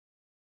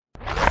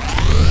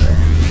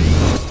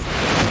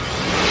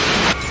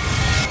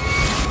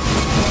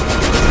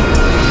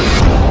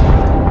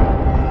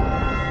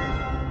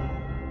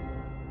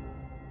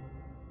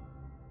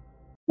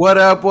What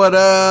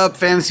up,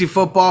 Fantasy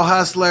Football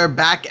Hustler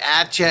back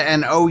at ya.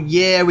 And oh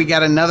yeah, we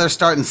got another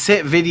start and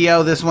sit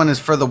video. This one is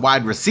for the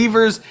wide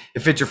receivers.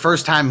 If it's your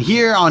first time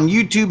here on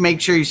YouTube, make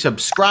sure you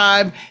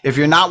subscribe. If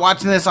you're not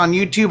watching this on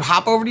YouTube,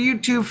 hop over to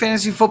YouTube,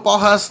 Fantasy Football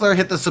Hustler,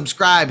 hit the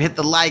subscribe, hit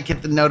the like,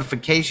 hit the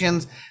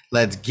notifications.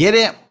 Let's get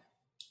it.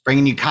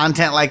 Bringing you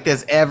content like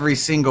this every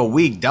single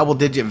week,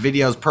 double-digit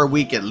videos per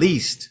week at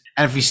least.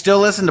 And if you still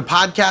listen to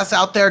podcasts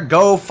out there,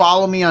 go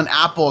follow me on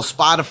Apple,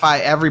 Spotify,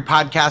 every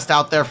podcast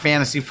out there,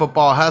 Fantasy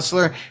Football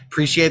Hustler.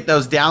 Appreciate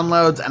those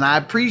downloads, and I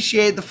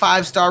appreciate the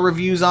 5-star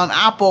reviews on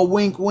Apple.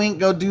 Wink, wink,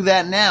 go do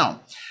that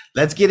now.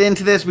 Let's get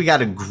into this. We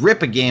got a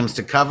grip of games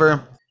to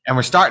cover. And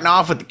we're starting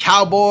off with the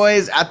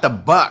Cowboys at the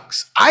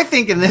Bucks. I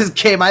think in this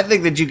game, I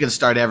think that you can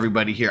start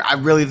everybody here. I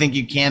really think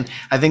you can.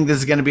 I think this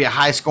is going to be a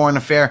high-scoring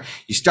affair.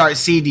 You start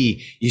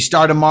CD, you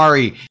start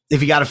Amari.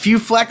 If you got a few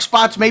flex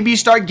spots, maybe you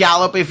start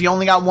Gallup. If you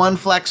only got one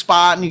flex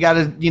spot and you got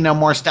a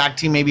more stacked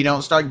team, maybe you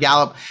don't start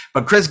Gallup.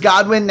 But Chris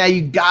Godwin, now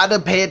you got to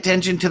pay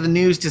attention to the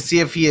news to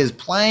see if he is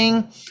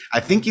playing.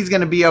 I think he's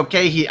going to be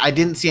okay. I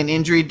didn't see an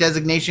injury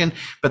designation,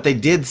 but they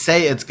did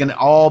say it's going to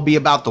all be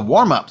about the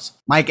warm-ups.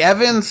 Mike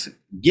Evans,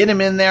 get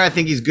him in there. I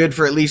think he's good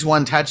for at least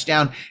one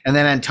touchdown. And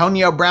then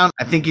Antonio Brown,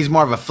 I think he's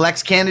more of a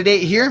flex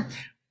candidate here.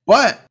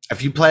 But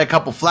if you play a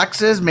couple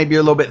flexes, maybe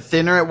you're a little bit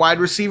thinner at wide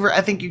receiver,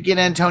 I think you get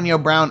Antonio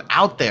Brown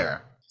out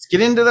there. Let's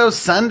get into those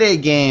Sunday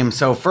games.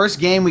 So first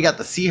game, we got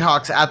the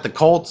Seahawks at the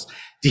Colts.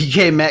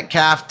 DK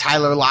Metcalf,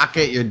 Tyler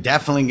Lockett, you're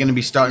definitely going to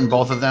be starting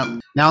both of them.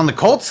 Now on the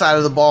Colts side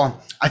of the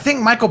ball, I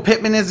think Michael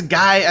Pittman is a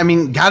guy,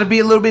 got to be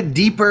a little bit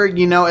deeper,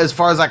 as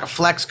far as like a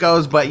flex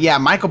goes. But yeah,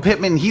 Michael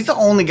Pittman, he's the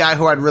only guy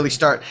who I'd really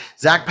start.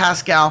 Zach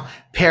Pascal,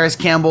 Paris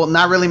Campbell,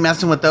 not really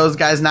messing with those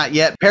guys, not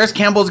yet. Paris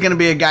Campbell is going to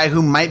be a guy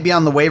who might be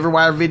on the waiver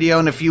wire video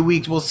in a few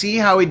weeks. We'll see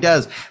how he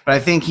does, but I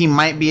think he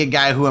might be a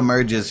guy who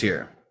emerges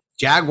here.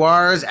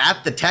 Jaguars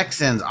at the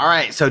Texans. All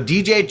right, so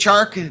DJ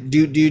Chark,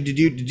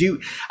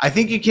 I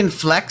think you can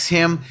flex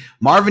him.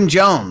 Marvin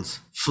Jones,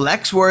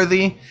 flex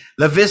worthy.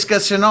 Laviska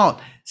Shenault,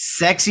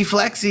 sexy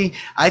flexy.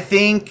 I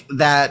think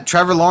that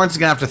Trevor Lawrence is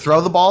going to have to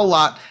throw the ball a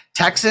lot.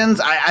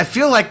 Texans, I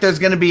feel like there's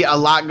going to be a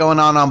lot going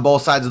on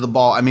both sides of the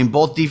ball.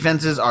 Both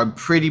defenses are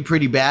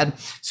pretty bad.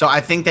 So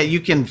I think that you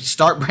can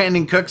start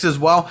Brandon Cooks as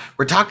well.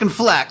 We're talking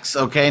flex,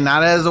 okay?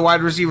 Not as a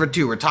wide receiver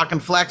too. We're talking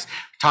flex.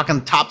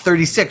 Talking top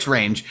 36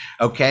 range,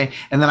 okay?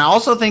 And then I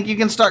also think you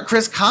can start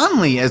Chris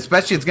Conley,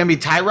 especially it's going to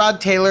be Tyrod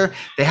Taylor.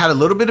 They had a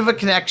little bit of a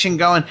connection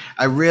going.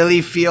 I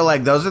really feel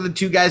like those are the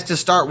two guys to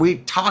start. We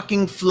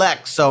talking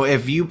flex. So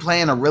if you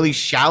play in a really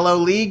shallow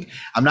league,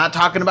 I'm not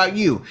talking about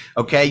you,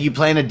 okay? You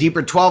play in a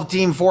deeper 12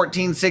 team,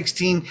 14,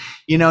 16,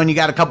 and you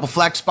got a couple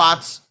flex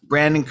spots.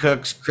 Brandon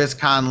Cooks, Chris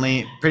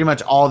Conley, pretty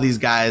much all these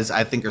guys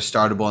I think are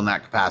startable in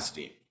that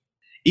capacity.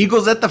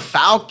 Eagles at the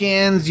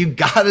Falcons, you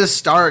got to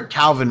start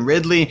Calvin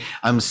Ridley.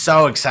 I'm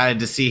so excited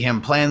to see him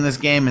play in this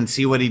game and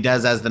see what he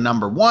does as the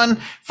number one.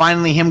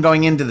 Finally, him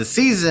going into the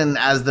season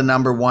as the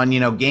number one,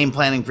 game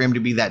planning for him to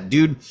be that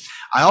dude.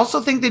 I also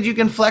think that you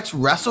can flex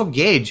Russell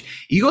Gage.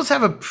 Eagles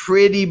have a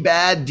pretty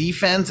bad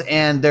defense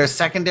and their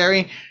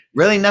secondary,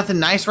 really nothing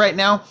nice right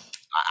now.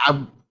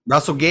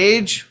 Russell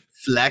Gage,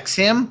 flex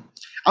him.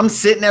 I'm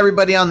sitting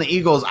everybody on the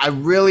Eagles. I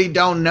really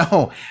don't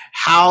know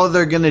how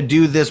they're going to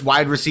do this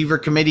wide receiver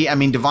committee.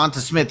 Devonta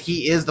Smith,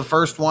 he is the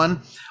first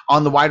one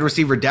on the wide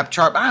receiver depth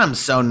chart, but I'm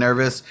so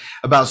nervous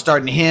about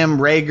starting him,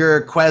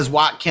 Rager, Quez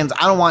Watkins.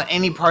 I don't want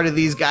any part of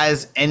these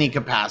guys, any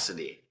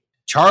capacity.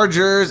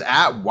 Chargers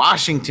at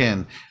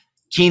Washington.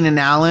 Keenan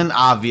Allen,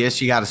 obvious,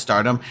 you got to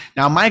start him.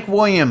 Now, Mike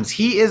Williams,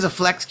 he is a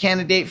flex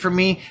candidate for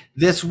me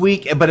this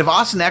week, but if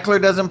Austin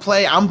Eckler doesn't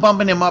play, I'm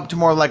bumping him up to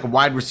more like a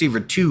wide receiver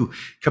 2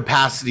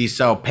 capacity.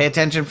 So pay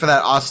attention for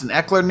that Austin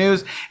Eckler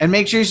news and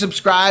make sure you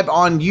subscribe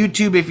on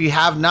YouTube if you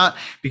have not,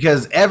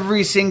 because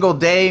every single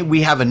day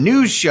we have a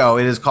news show.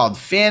 It is called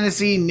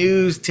Fantasy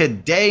News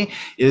Today.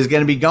 It is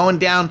going to be going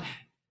down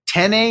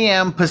 10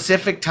 a.m.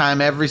 Pacific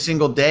time every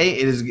single day.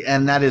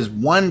 And that is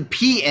 1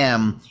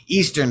 p.m.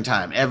 Eastern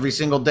time every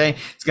single day.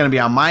 It's going to be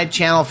on my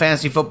channel,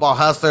 Fantasy Football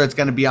Hustler. It's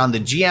going to be on the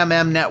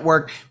GMM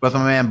network with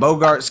my man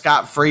Bogart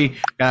Scott Free. We're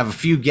going to have a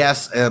few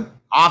guests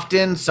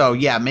often. So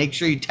yeah, make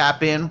sure you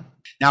tap in.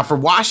 Now for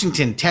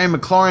Washington, Terry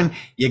McLaurin,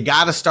 you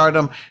got to start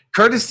him.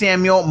 Curtis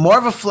Samuel, more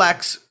of a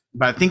flex,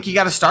 but I think you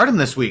got to start him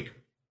this week.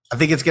 I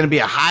think it's going to be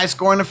a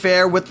high-scoring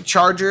affair with the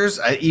Chargers.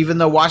 Even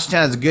though Washington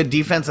has a good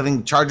defense, I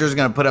think the Chargers are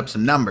going to put up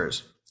some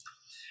numbers.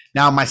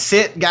 Now, my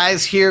sit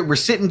guys here, we're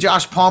sitting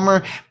Josh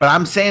Palmer, but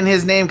I'm saying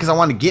his name because I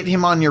want to get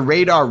him on your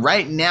radar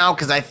right now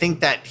because I think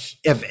that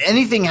if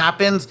anything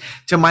happens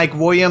to Mike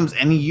Williams,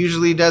 and he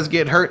usually does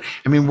get hurt,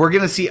 we're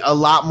going to see a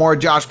lot more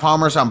Josh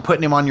Palmer, so I'm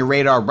putting him on your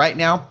radar right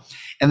now.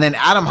 And then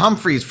Adam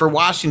Humphries for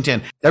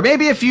Washington. There may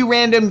be a few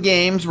random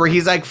games where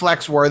he's like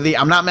flex worthy.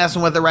 I'm not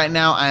messing with it right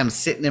now. I am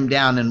sitting him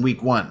down in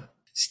week 1.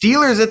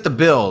 Steelers at the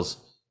Bills.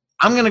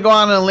 I'm going to go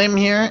on a limb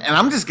here, and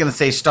I'm just going to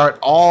say start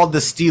all the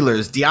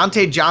Steelers.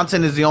 Deontay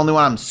Johnson is the only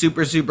one I'm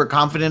super, super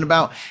confident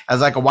about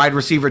as like a wide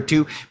receiver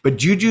too. But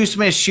Juju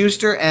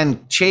Smith-Schuster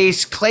and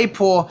Chase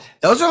Claypool,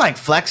 those are like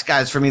flex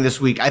guys for me this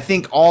week. I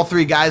think all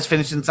three guys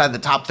finished inside the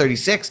top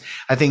 36.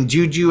 I think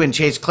Juju and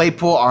Chase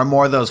Claypool are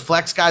more of those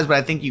flex guys, but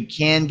I think you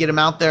can get them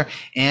out there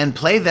and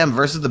play them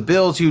versus the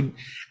Bills, who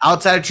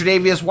outside of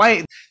Tre'Davious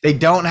White, they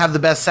don't have the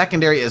best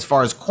secondary as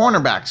far as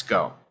cornerbacks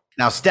go.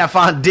 Now,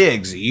 Stephon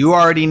Diggs, you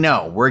already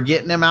know. We're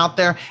getting him out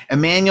there.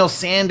 Emmanuel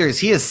Sanders,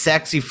 he is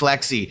sexy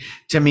flexy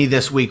to me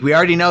this week. We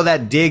already know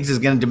that Diggs is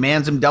going to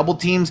demand some double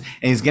teams,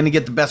 and he's going to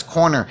get the best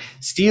corner.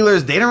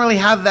 Steelers, they don't really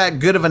have that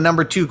good of a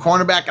number 2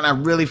 cornerback, and I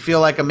really feel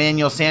like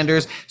Emmanuel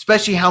Sanders,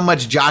 especially how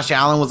much Josh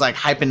Allen was like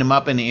hyping him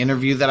up in the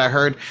interview that I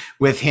heard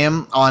with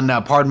him on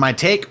Pardon My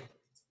Take.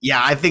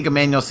 Yeah, I think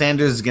Emmanuel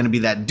Sanders is going to be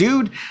that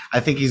dude. I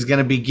think he's going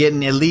to be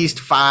getting at least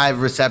 5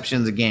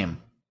 receptions a game.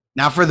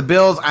 Now for the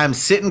Bills, I'm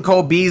sitting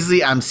Cole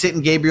Beasley. I'm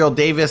sitting Gabriel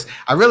Davis.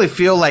 I really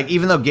feel like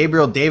even though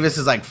Gabriel Davis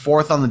is like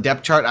 4th on the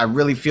depth chart, I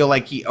really feel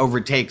like he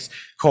overtakes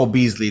Cole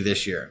Beasley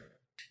this year.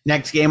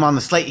 Next game on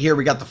the slate here,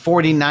 we got the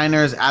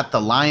 49ers at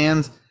the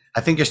Lions. I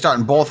think you're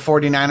starting both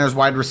 49ers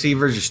wide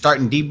receivers. You're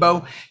starting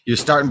Debo. You're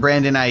starting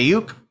Brandon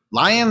Ayuk.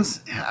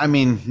 Lions, I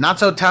mean, not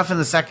so tough in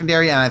the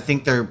secondary, and I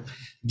think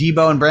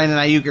Debo and Brandon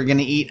Ayuk are going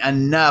to eat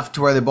enough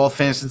to where they both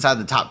finish inside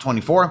the top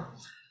 24.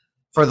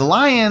 For the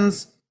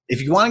Lions,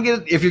 if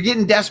you're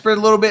getting desperate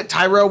a little bit,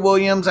 Tyrell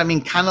Williams, I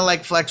mean, kind of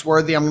like flex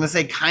worthy. I'm going to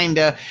say kind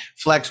of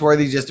flex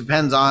worthy. Just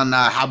depends on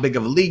how big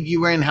of a league you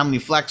were in, how many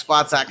flex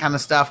spots, that kind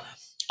of stuff.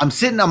 I'm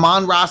sitting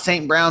Amon-Ra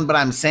St. Brown, but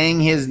I'm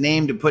saying his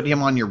name to put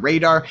him on your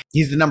radar.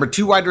 He's the number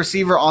 2 wide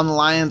receiver on the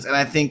Lions, and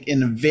I think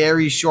in a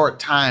very short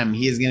time,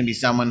 he is going to be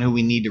someone who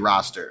we need to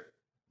roster.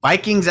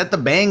 Vikings at the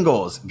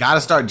Bengals. Got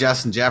to start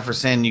Justin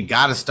Jefferson. You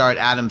got to start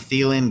Adam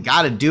Thielen.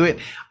 Got to do it.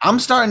 I'm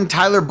starting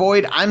Tyler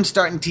Boyd. I'm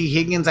starting T.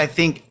 Higgins. I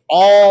think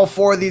all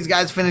 4 of these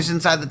guys finish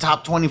inside the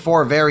top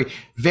 24, very,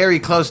 very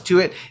close to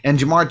it. And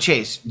Jamar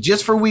Chase,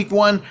 just for week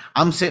 1,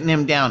 I'm sitting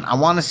him down. I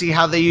want to see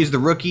how they use the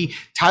rookie.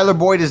 Tyler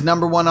Boyd is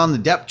number 1 on the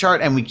depth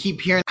chart, and we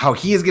keep hearing how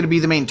he is going to be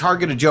the main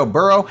target of Joe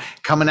Burrow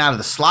coming out of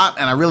the slot.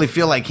 And I really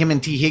feel like him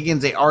and T.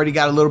 Higgins, they already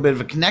got a little bit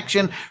of a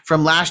connection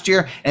from last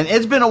year. And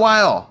it's been a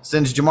while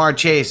since Jamar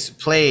Chase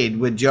played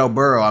with Joe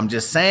Burrow. I'm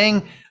just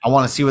saying, I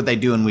want to see what they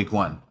do in week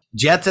 1.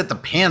 Jets at the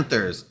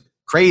Panthers.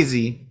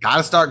 Crazy. Got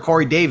to start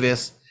Corey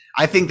Davis.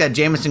 I think that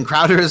Jamison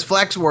Crowder is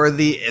flex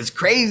worthy. It's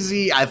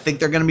crazy. I think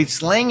they're going to be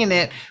slinging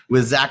it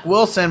with Zach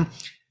Wilson.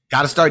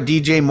 Got to start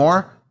DJ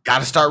Moore. Got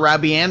to start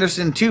Robbie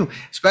Anderson too,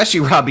 especially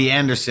Robbie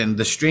Anderson,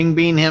 the string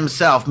bean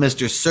himself,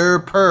 Mr. Sir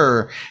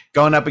Purr,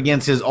 going up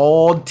against his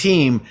old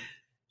team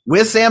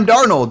with Sam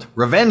Darnold.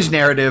 Revenge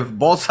narrative,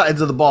 both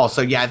sides of the ball.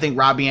 So yeah, I think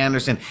Robbie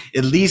Anderson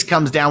at least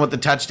comes down with the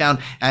touchdown,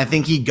 and I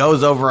think he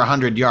goes over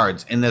 100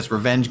 yards in this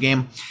revenge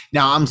game.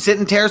 Now, I'm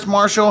sitting Terrace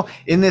Marshall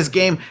in this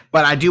game,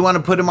 but I do want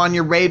to put him on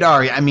your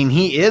radar. I mean,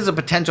 he is a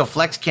potential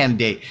flex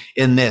candidate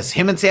in this.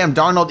 Him and Sam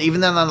Darnold,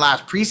 even in the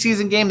last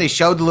preseason game, they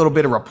showed a little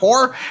bit of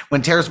rapport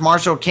when Terrace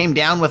Marshall came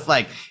down with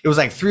it was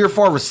 3 or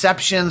 4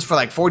 receptions for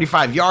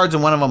 45 yards,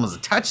 and one of them was a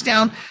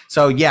touchdown.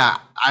 So yeah,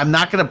 I'm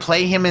not going to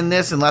play him in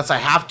this unless I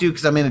have to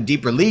because I'm in a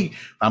deeper league.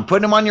 But I'm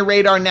putting him on your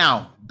radar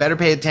now. Better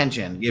pay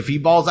attention. If he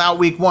balls out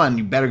week 1,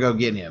 you better go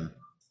get him.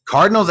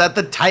 Cardinals at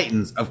the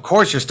Titans. Of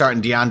course, you're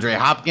starting DeAndre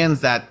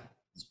Hopkins. That's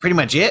pretty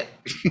much it.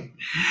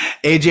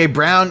 AJ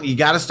Brown, you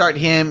got to start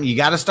him. You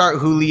got to start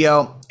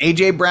Julio.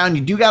 AJ Brown,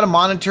 you do got to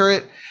monitor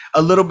it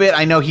a little bit.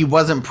 I know he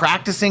wasn't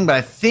practicing, but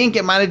I think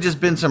it might have just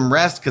been some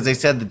rest because they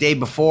said the day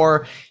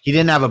before he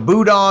didn't have a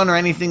boot on or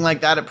anything like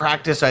that at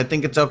practice. So I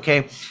think it's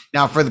okay.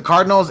 Now for the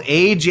Cardinals,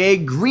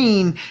 AJ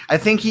Green, I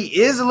think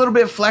he is a little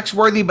bit flex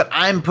worthy, but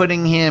I'm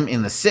putting him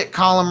in the sit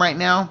column right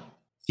now.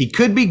 He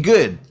could be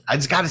good. I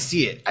just got to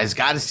see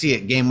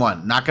it. Game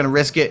 1. Not going to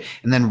risk it.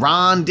 And then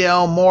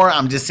Rondale Moore,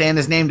 I'm just saying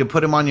his name to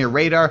put him on your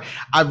radar.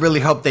 I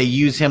really hope they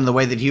use him the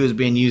way that he was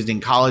being used in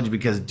college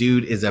because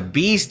dude is a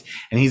beast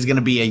and he's going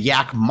to be a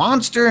yak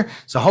monster.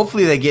 So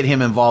hopefully they get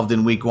him involved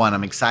in week 1.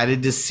 I'm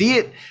excited to see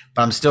it,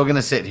 but I'm still going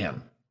to sit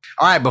him.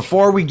 All right,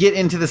 before we get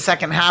into the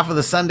second half of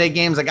the Sunday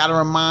games, I got to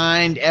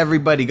remind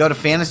everybody, go to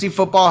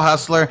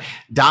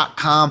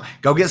fantasyfootballhustler.com.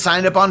 Go get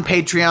signed up on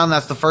Patreon.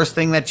 That's the first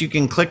thing that you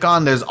can click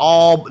on. There's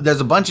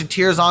a bunch of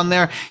tiers on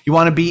there. You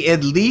want to be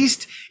at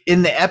least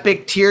in the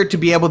Epic tier to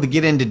be able to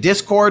get into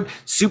Discord.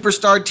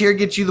 Superstar tier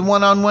gets you the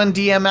one-on-one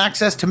DM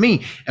access to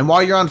me. And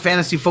while you're on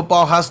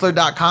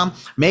fantasyfootballhustler.com,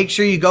 make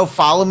sure you go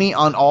follow me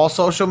on all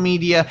social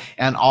media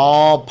and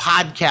all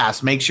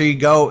podcasts. Make sure you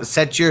go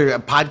set your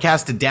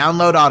podcast to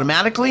download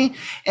automatically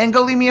and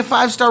go leave me a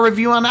 5-star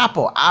review on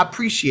Apple. I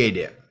appreciate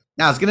it.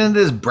 Now, let's get into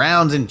this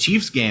Browns and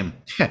Chiefs game.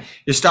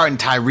 You're starting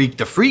Tyreek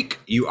the Freak.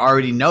 You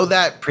already know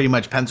that. Pretty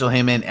much pencil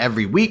him in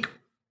every week.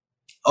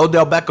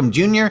 Odell Beckham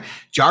Jr.,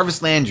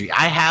 Jarvis Landry.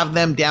 I have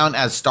them down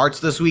as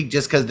starts this week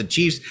just because the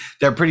Chiefs,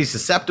 they're pretty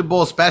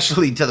susceptible,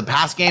 especially to the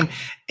pass game.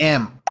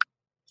 And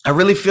I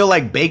really feel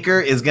like Baker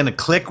is going to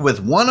click with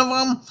one of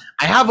them.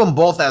 I have them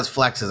both as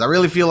flexes. I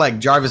really feel like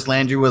Jarvis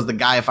Landry was the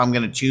guy if I'm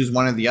going to choose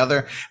one or the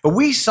other. But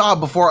we saw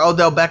before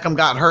Odell Beckham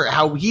got hurt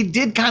how he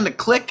did kind of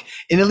click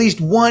in at least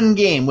one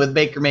game with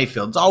Baker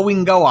Mayfield. It's all we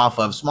can go off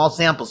of, small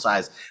sample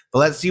size. But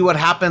let's see what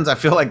happens. I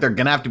feel like they're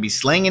going to have to be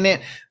slinging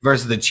it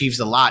versus the Chiefs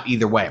a lot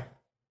either way.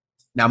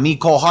 Now,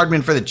 Mecole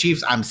Hardman for the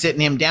Chiefs, I'm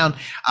sitting him down.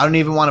 I don't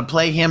even want to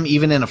play him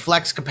even in a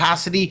flex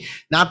capacity.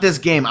 Not this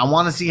game. I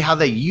want to see how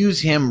they use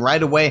him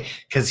right away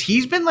because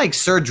he's been like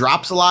Sir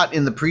Drops a lot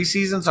in the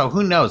preseason. So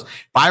who knows?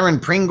 Byron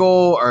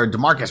Pringle or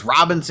Demarcus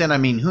Robinson. I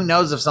mean, who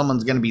knows if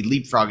someone's going to be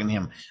leapfrogging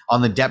him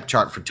on the depth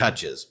chart for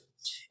touches.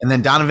 And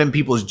then Donovan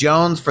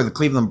Peoples-Jones for the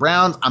Cleveland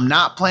Browns. I'm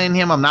not playing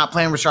him. I'm not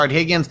playing Rashard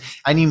Higgins.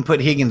 I didn't even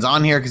put Higgins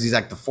on here because he's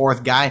like the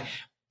fourth guy.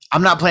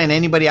 I'm not playing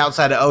anybody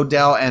outside of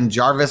Odell and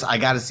Jarvis. I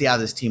got to see how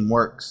this team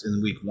works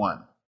in week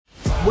 1.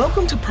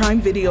 Welcome to Prime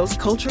Video's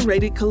Culture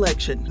Rated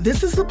Collection.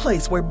 This is the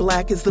place where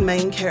Black is the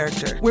main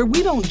character, where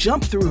we don't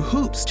jump through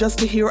hoops just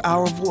to hear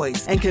our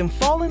voice and can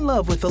fall in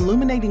love with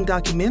illuminating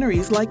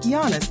documentaries like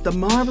Giannis, The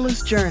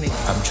Marvelous Journey.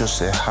 I'm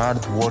just a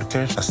hard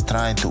worker that's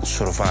trying to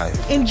survive.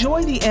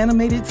 Enjoy the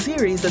animated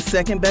series, The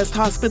Second Best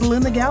Hospital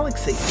in the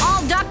Galaxy.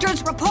 All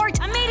doctors report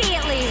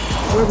immediately.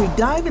 Where we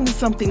dive into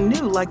something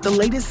new like the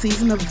latest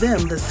season of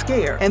Them, The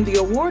Scare, and the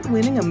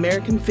award-winning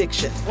American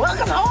Fiction.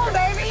 Welcome home,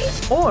 baby.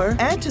 Or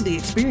add to the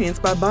experience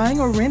by buying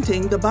or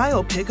renting the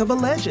biopic of a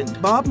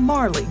legend, Bob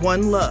Marley,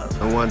 One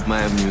Love. I want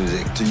my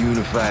music to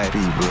unify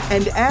people.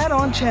 And add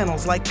on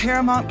channels like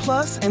Paramount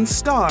Plus and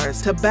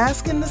Stars to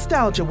bask in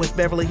nostalgia with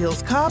Beverly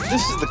Hills Cop.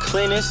 This is the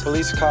cleanest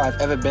police car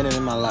I've ever been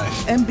in my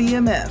life. And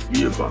BMF.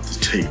 You're about to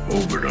take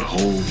over the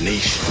whole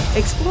nation.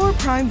 Explore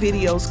Prime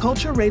Video's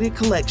culture-rated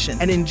collection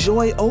and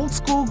enjoy old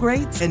school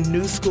greats and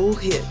new school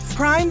hits.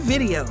 Prime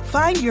Video.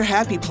 Find your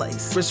happy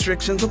place.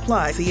 Restrictions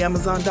apply. See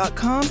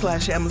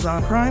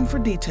Amazon.com/Amazon Prime for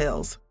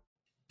details.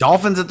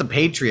 Dolphins at the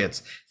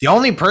Patriots. The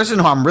only person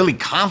who I'm really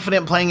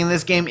confident playing in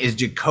this game is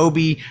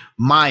Jakobi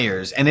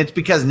Meyers. And it's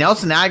because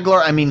Nelson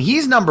Aguilar, I mean,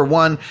 he's number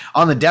 1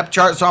 on the depth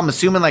chart. So I'm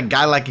assuming like a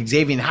guy like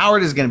Xavier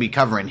Howard is going to be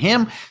covering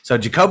him. So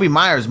Jakobi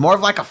Meyers, more of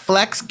like a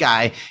flex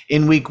guy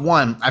in week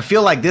 1. I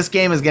feel like this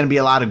game is going to be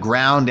a lot of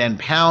ground and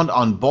pound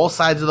on both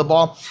sides of the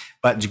ball.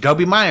 But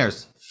Jakobi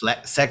Meyers,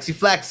 sexy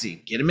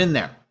flexy, get him in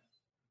there.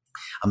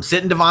 I'm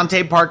sitting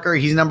Devontae Parker.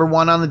 He's number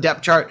 1 on the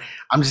depth chart.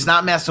 I'm just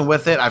not messing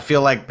with it. I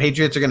feel like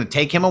Patriots are going to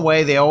take him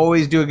away. They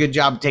always do a good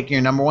job of taking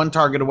your number 1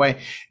 target away.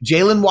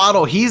 Jalen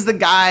Waddle, he's the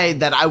guy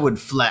that I would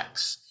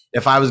flex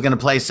if I was going to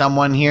play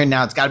someone here.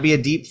 Now, it's got to be a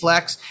deep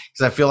flex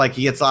because I feel like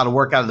he gets a lot of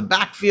work out of the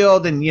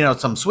backfield and, you know,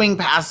 some swing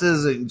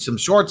passes and some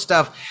short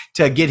stuff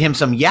to get him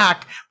some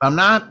yak. But I'm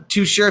not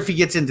too sure if he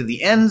gets into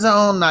the end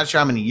zone. Not sure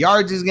how many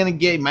yards he's going to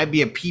get. He might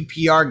be a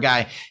PPR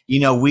guy,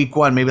 you know, week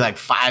 1, maybe like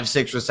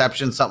 5-6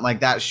 receptions, something like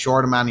that,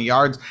 short amount of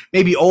yards.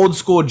 Maybe old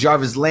school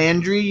Jarvis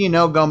Landry, you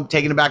know,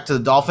 taking it back to the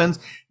Dolphins.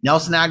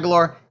 Nelson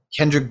Aguilar,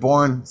 Kendrick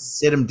Bourne,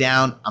 sit him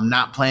down. I'm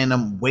not playing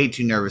them. Way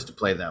too nervous to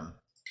play them.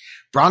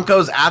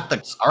 Broncos at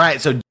the, all right,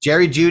 so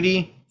Jerry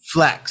Jeudy,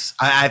 flex.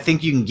 I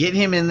think you can get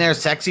him in there,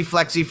 sexy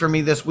flexy for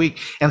me this week.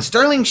 And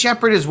Sterling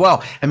Shepard as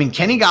well. I mean,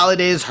 Kenny Golladay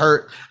is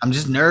hurt. I'm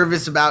just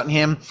nervous about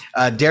him.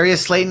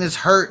 Darius Slayton is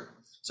hurt.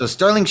 So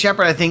Sterling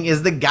Shepard, I think,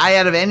 is the guy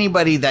out of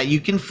anybody that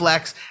you can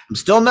flex. I'm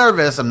still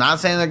nervous. I'm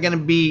not saying they're going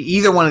to be,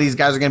 either one of these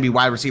guys are going to be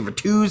wide receiver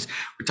 2s.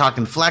 We're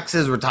talking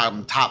flexes. We're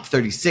talking top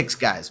 36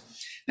 guys.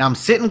 Now, I'm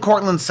sitting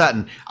Courtland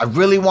Sutton. I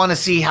really want to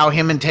see how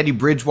him and Teddy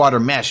Bridgewater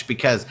mesh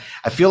because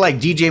I feel like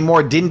DJ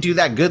Moore didn't do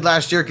that good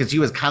last year because he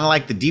was kind of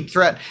like the deep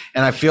threat.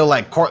 And I feel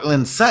like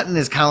Courtland Sutton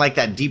is kind of like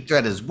that deep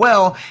threat as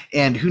well.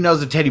 And who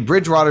knows if Teddy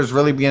Bridgewater is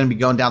really going to be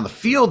going down the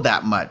field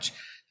that much.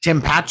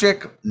 Tim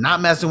Patrick,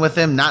 not messing with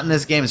him, not in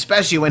this game,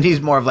 especially when he's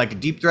more of like a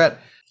deep threat.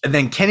 And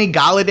then Kenny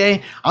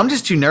Golladay, I'm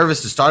just too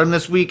nervous to start him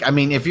this week. I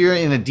mean, if you're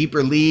in a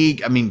deeper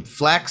league, I mean,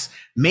 flex,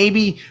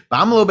 maybe, but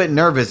I'm a little bit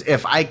nervous.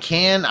 If I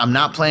can, I'm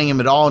not playing him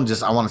at all, and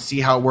just I want to see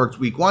how it works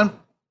week 1.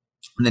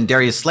 And then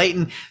Darius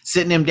Slayton,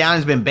 sitting him down.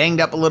 He's been banged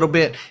up a little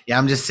bit. Yeah,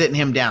 I'm just sitting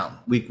him down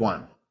week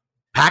 1.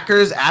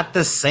 Packers at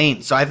the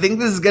Saints. So I think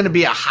this is going to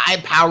be a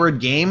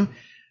high-powered game,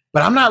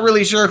 but I'm not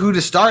really sure who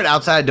to start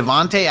outside of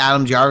Devontae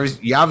Adams.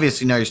 You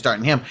obviously know you're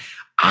starting him.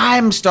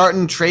 I'm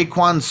starting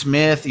Traquan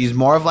Smith. He's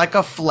more of like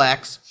a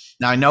flex.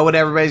 Now, I know what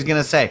everybody's going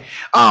to say.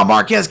 Oh,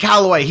 Marquez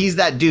Callaway, he's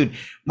that dude.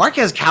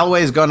 Marquez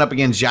Callaway is going up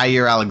against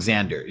Jair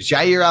Alexander.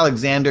 Jair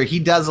Alexander, he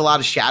does a lot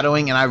of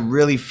shadowing, and I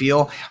really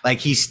feel like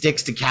he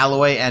sticks to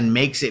Callaway and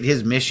makes it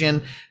his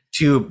mission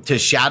to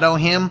shadow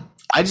him.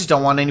 I just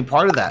don't want any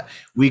part of that.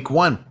 Week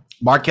 1,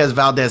 Marquez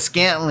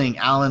Valdez-Scantling,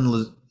 Alan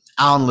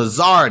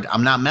Lazard.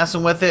 I'm not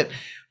messing with it.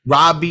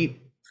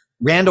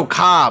 Randall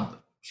Cobb.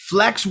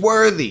 Flex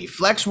worthy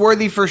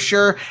for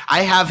sure.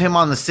 I have him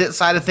on the sit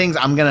side of things.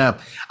 I'm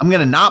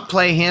gonna not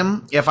play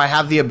him if I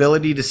have the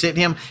ability to sit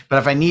him, but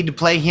if I need to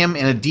play him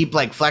in a deep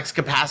like flex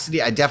capacity,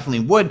 I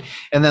definitely would.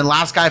 And then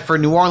last guy for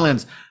New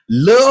Orleans,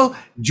 Lil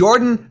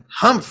Jordan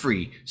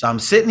Humphrey. So I'm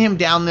sitting him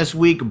down this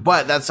week,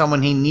 but that's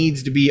someone he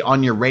needs to be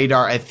on your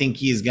radar. I think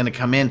he is going to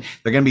come in.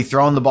 They're going to be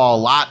throwing the ball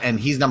a lot,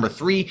 and he's number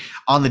 3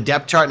 on the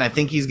depth chart, and I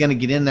think he's going to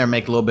get in there and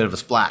make a little bit of a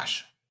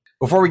splash.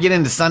 Before we get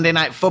into Sunday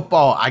Night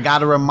Football, I got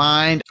to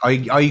remind, are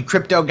you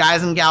crypto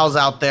guys and gals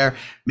out there,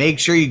 make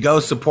sure you go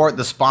support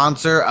the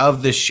sponsor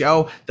of the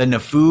show, the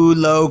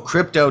Nefulo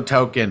crypto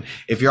token.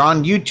 If you're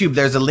on YouTube,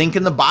 there's a link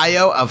in the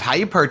bio of how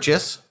you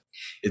purchase.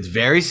 It's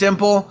very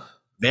simple,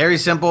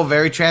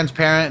 very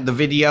transparent. The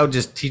video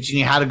just teaching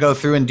you how to go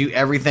through and do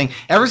everything.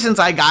 Ever since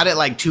I got it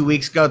like 2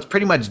 weeks ago, it's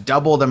pretty much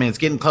doubled. I mean, it's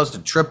getting close to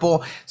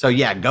triple. So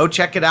yeah, go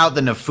check it out.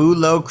 The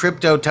Nefulo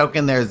crypto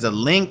token. There's a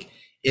link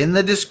in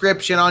the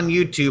description on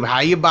YouTube, how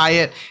you buy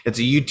it. It's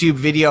a YouTube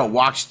video. It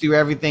walks through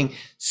everything.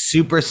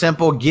 Super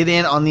simple. Get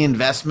in on the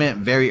investment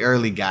very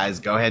early,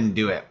 guys. Go ahead and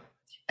do it.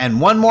 And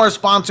one more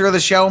sponsor of the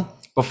show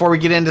before we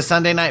get into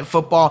Sunday Night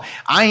Football.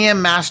 I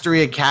am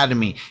Mastery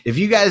Academy. If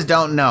you guys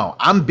don't know,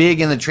 I'm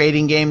big in the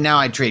trading game now.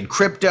 I trade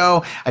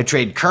crypto. I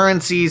trade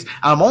currencies.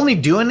 I'm only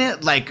doing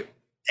it like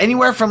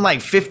anywhere from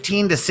like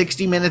 15 to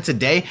 60 minutes a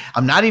day.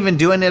 I'm not even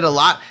doing it a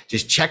lot,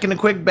 just checking a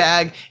quick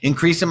bag,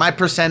 increasing my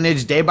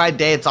percentage day by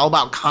day. It's all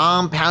about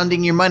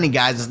compounding your money,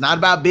 guys. It's not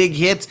about big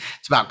hits.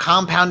 It's about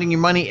compounding your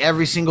money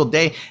every single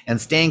day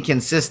and staying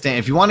consistent.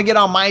 If you want to get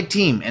on my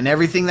team and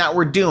everything that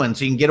we're doing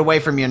so you can get away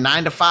from your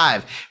 9 to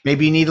 5,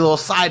 maybe you need a little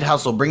side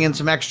hustle, bring in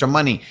some extra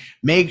money,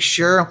 make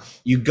sure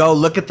you go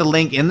look at the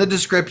link in the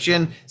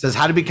description. It says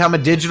how to become a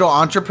digital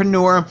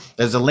entrepreneur.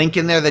 There's a link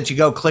in there that you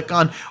go click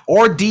on,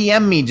 or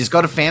DM me. Just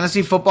go to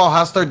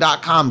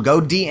fantasyfootballhustler.com.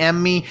 Go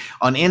DM me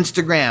on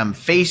Instagram,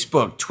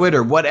 Facebook,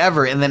 Twitter,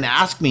 whatever, and then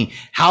ask me,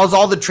 how's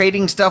all the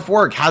trading stuff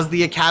work? How's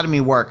the academy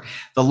work?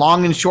 The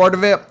long and short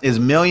of it is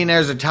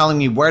millionaires are telling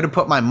me where to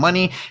put my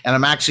money, and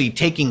I'm actually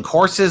taking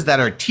courses that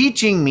are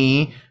teaching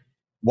me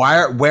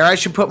where I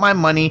should put my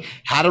money,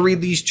 how to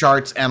read these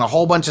charts, and a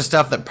whole bunch of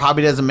stuff that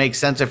probably doesn't make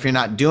sense if you're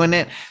not doing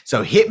it.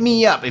 So hit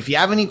me up. If you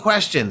have any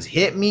questions,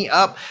 hit me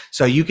up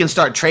so you can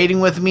start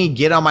trading with me,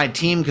 get on my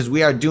team, because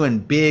we are doing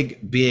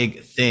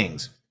big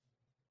things.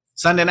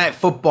 Sunday Night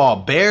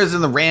Football, Bears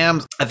and the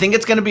Rams. I think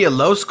it's going to be a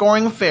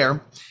low-scoring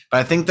affair, but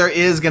I think there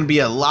is going to be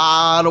a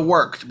lot of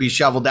work to be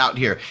shoveled out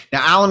here.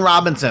 Now, Allen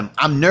Robinson,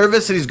 I'm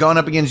nervous that he's going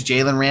up against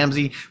Jalen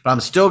Ramsey, but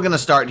I'm still going to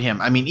start him.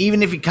 I mean,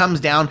 even if he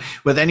comes down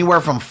with anywhere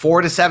from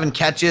 4 to 7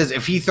 catches,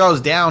 if he throws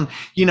down,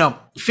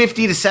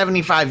 50 to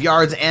 75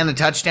 yards and a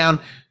touchdown,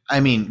 I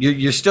mean,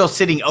 you're still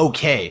sitting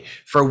okay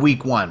for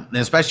week 1, and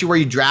especially where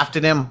you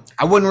drafted him.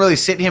 I wouldn't really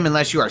sit him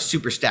unless you are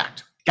super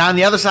stacked. Guy on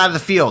the other side of the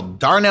field,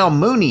 Darnell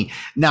Mooney.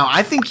 Now,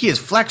 I think he is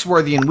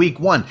flex-worthy in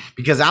week 1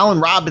 because Allen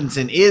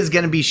Robinson is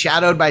going to be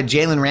shadowed by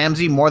Jalen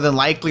Ramsey, more than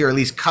likely, or at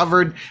least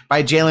covered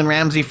by Jalen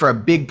Ramsey for a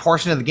big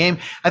portion of the game.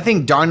 I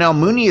think Darnell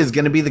Mooney is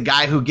going to be the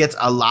guy who gets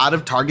a lot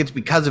of targets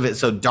because of it.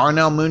 So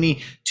Darnell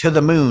Mooney to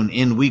the moon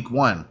in week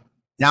 1.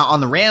 Now, on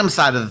the Rams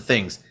side of the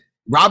things,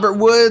 Robert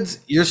Woods,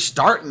 you're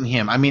starting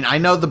him. I mean, I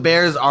know the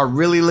Bears are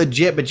really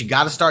legit, but you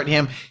got to start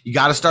him. You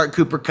got to start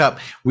Cooper Kupp.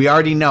 We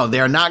already know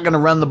they're not going to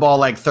run the ball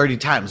like 30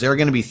 times. They're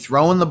going to be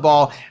throwing the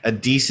ball a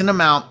decent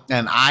amount.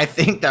 And I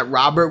think that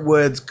Robert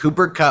Woods,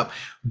 Cooper Kupp,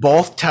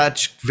 both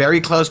touch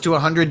very close to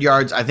 100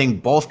 yards. I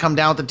think both come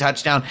down with a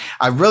touchdown.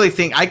 I really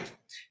think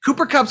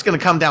Cooper Kupp's going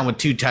to come down with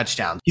 2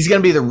 touchdowns. He's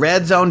going to be the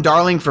red zone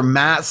darling for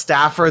Matt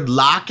Stafford.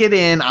 Lock it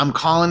in. I'm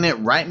calling it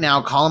right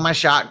now. Calling my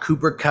shot.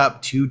 Cooper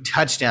Kupp, 2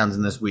 touchdowns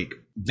in this week.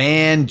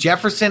 Van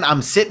Jefferson,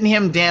 I'm sitting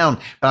him down,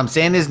 but I'm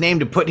saying his name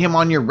to put him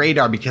on your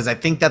radar because I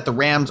think that the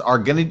Rams are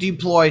going to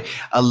deploy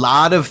a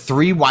lot of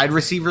 3 wide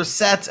receiver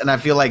sets, and I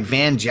feel like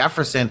Van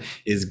Jefferson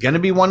is going to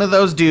be one of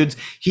those dudes.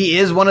 He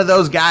is one of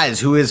those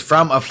guys who is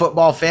from a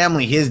football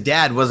family. His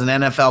dad was an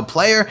NFL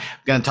player.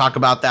 I'm going to talk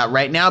about that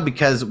right now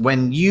because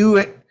when you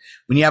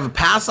have a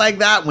pass like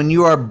that, when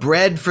you are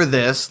bred for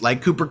this,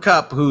 like Cooper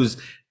Kupp, whose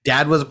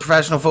dad was a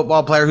professional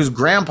football player, whose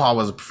grandpa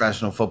was a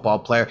professional football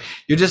player,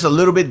 you're just a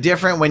little bit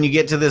different when you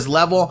get to this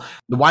level.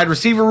 The wide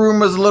receiver room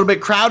was a little bit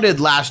crowded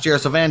last year,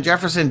 so Van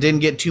Jefferson didn't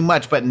get too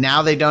much, but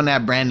now they don't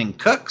have Brandon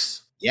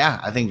Cooks.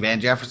 Yeah, I think Van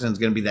Jefferson's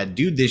going to be that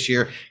dude this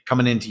year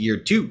coming into year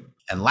 2.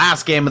 And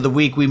last game of the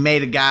week, we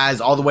made it,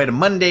 guys, all the way to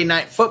Monday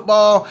Night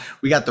Football.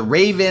 We got the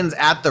Ravens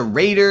at the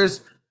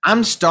Raiders.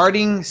 I'm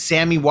starting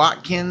Sammy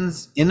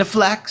Watkins in the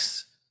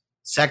flex.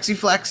 Sexy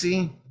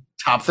flexy,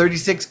 top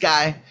 36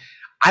 guy.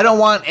 I don't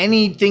want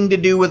anything to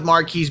do with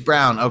Marquise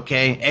Brown,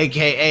 okay?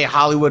 AKA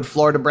Hollywood,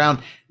 Florida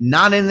Brown.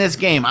 Not in this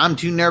game. I'm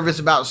too nervous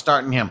about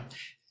starting him.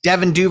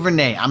 Devin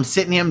Duvernay, I'm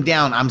sitting him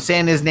down. I'm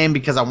saying his name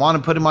because I want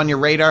to put him on your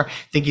radar. I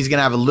think he's going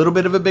to have a little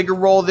bit of a bigger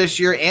role this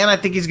year, and I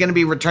think he's going to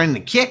be returning the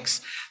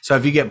kicks. So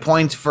if you get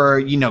points for,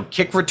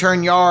 kick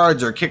return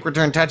yards or kick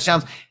return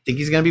touchdowns, I think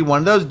he's going to be one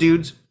of those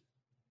dudes.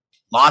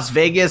 Las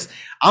Vegas,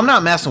 I'm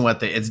not messing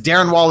with it. It's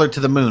Darren Waller to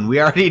the moon. We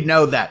already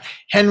know that.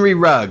 Henry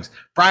Ruggs,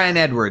 Brian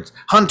Edwards,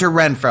 Hunter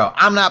Renfrow.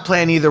 I'm not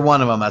playing either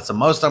one of them. That's the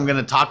most I'm going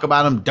to talk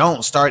about them.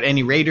 Don't start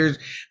any Raiders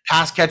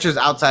pass catchers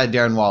outside of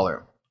Darren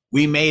Waller.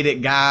 We made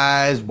it,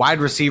 guys. Wide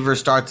receiver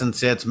starts and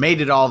sits.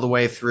 Made it all the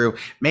way through.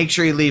 Make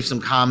sure you leave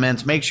some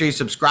comments. Make sure you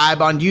subscribe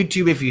on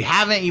YouTube. If you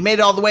haven't, you made it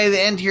all the way to the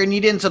end here and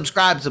you didn't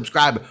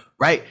subscribe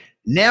right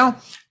now.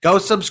 Go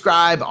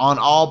subscribe on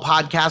all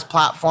podcast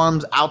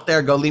platforms out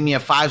there. Go leave me a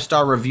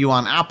 5-star review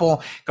on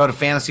Apple. Go to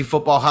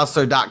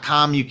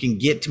fantasyfootballhustler.com. You can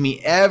get to me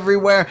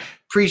everywhere.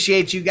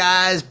 Appreciate you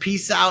guys.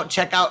 Peace out.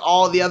 Check out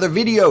all the other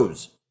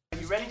videos. Are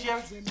you ready,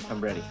 Jerry? I'm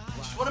ready.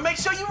 Just want to make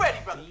sure you're ready,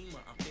 brother.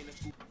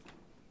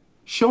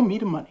 Show me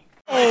the money.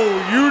 Oh,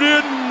 you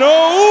didn't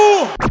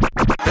know?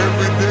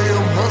 Every day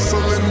I'm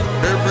hustling.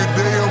 Every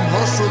day I'm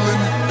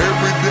hustling.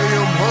 Every day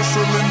I'm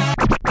hustling.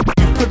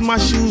 Put my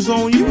shoes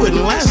on, you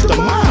wouldn't last a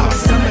mile.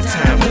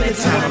 Summertime,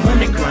 wintertime, I'm on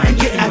the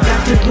grind. Yeah, I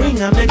got the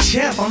ring, I'm the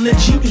champ, I'm the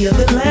genie of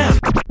the lamp.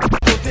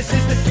 This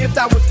is the gift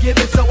I was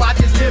given, so I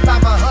just live by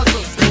my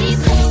hustle.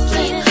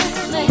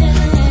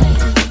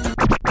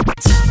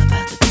 It's all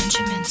about the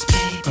Benjamins,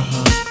 babe.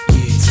 Yeah.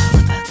 It's all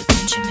about the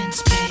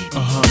Benjamins, babe.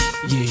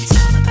 Yeah. It's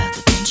all about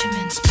the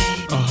Benjamins,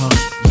 babe.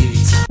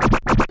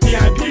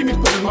 Yeah. VIP me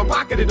put in my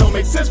pocket, it don't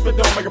make sense, but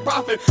don't make a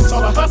profit. It's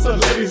all a hustle,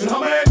 ladies and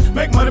homies.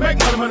 Make money, money.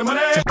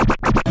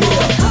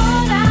 It's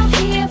hard out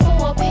here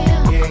for a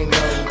pill.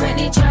 When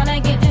they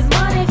tryna get this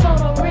money for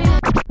the real.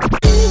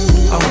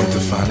 I want to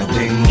find a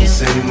thing to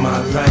save my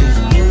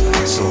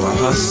life, so I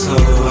hustle.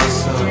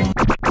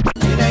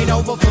 It ain't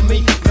over for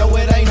me. No,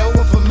 it ain't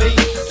over for me.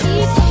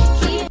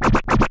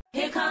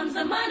 Here comes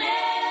the money.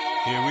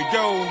 Here we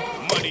go.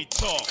 Money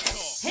talk.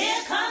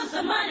 Here comes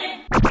the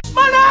money.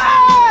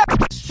 Money!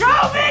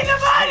 Show me the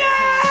money!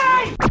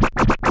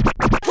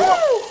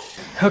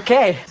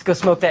 Okay, let's go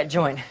smoke that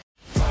joint.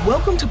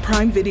 Welcome to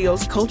Prime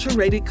Video's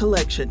culture-rated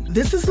collection.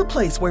 This is the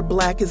place where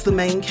Black is the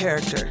main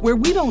character, where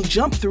we don't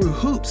jump through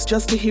hoops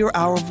just to hear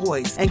our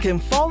voice, and can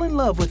fall in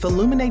love with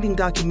illuminating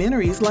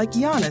documentaries like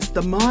Giannis,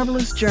 The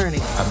Marvelous Journey.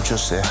 I'm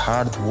just a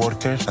hard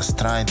worker that's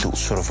trying to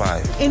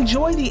survive.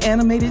 Enjoy the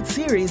animated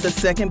series, The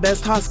Second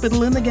Best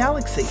Hospital in the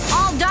Galaxy.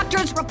 All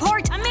doctors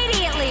report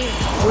immediately.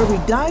 Where we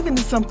dive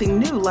into something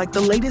new like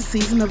the latest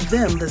season of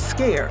Them, The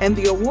Scare, and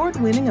the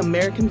award-winning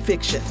American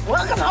Fiction.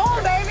 Welcome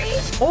home, baby.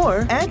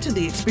 Or add to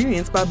the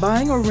experience by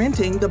buying or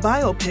renting the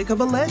biopic of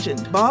a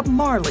legend, Bob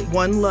Marley,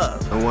 One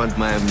Love. I want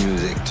my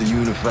music to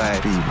unify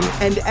people.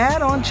 And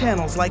add on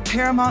channels like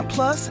Paramount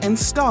Plus and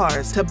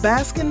Stars to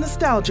bask in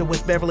nostalgia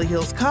with Beverly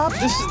Hills Cop.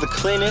 This is the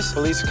cleanest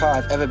police car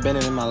I've ever been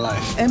in my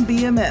life. And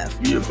BMF.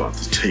 You're about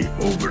to take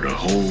over the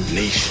whole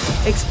nation.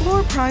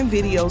 Explore Prime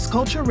Video's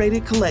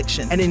culture-rated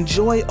collection and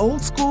enjoy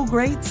old school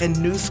greats and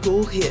new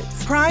school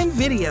hits. Prime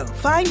Video.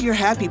 Find your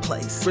happy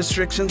place.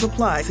 Restrictions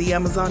apply. See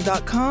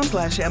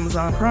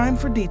Amazon.com/Amazon Prime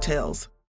for details.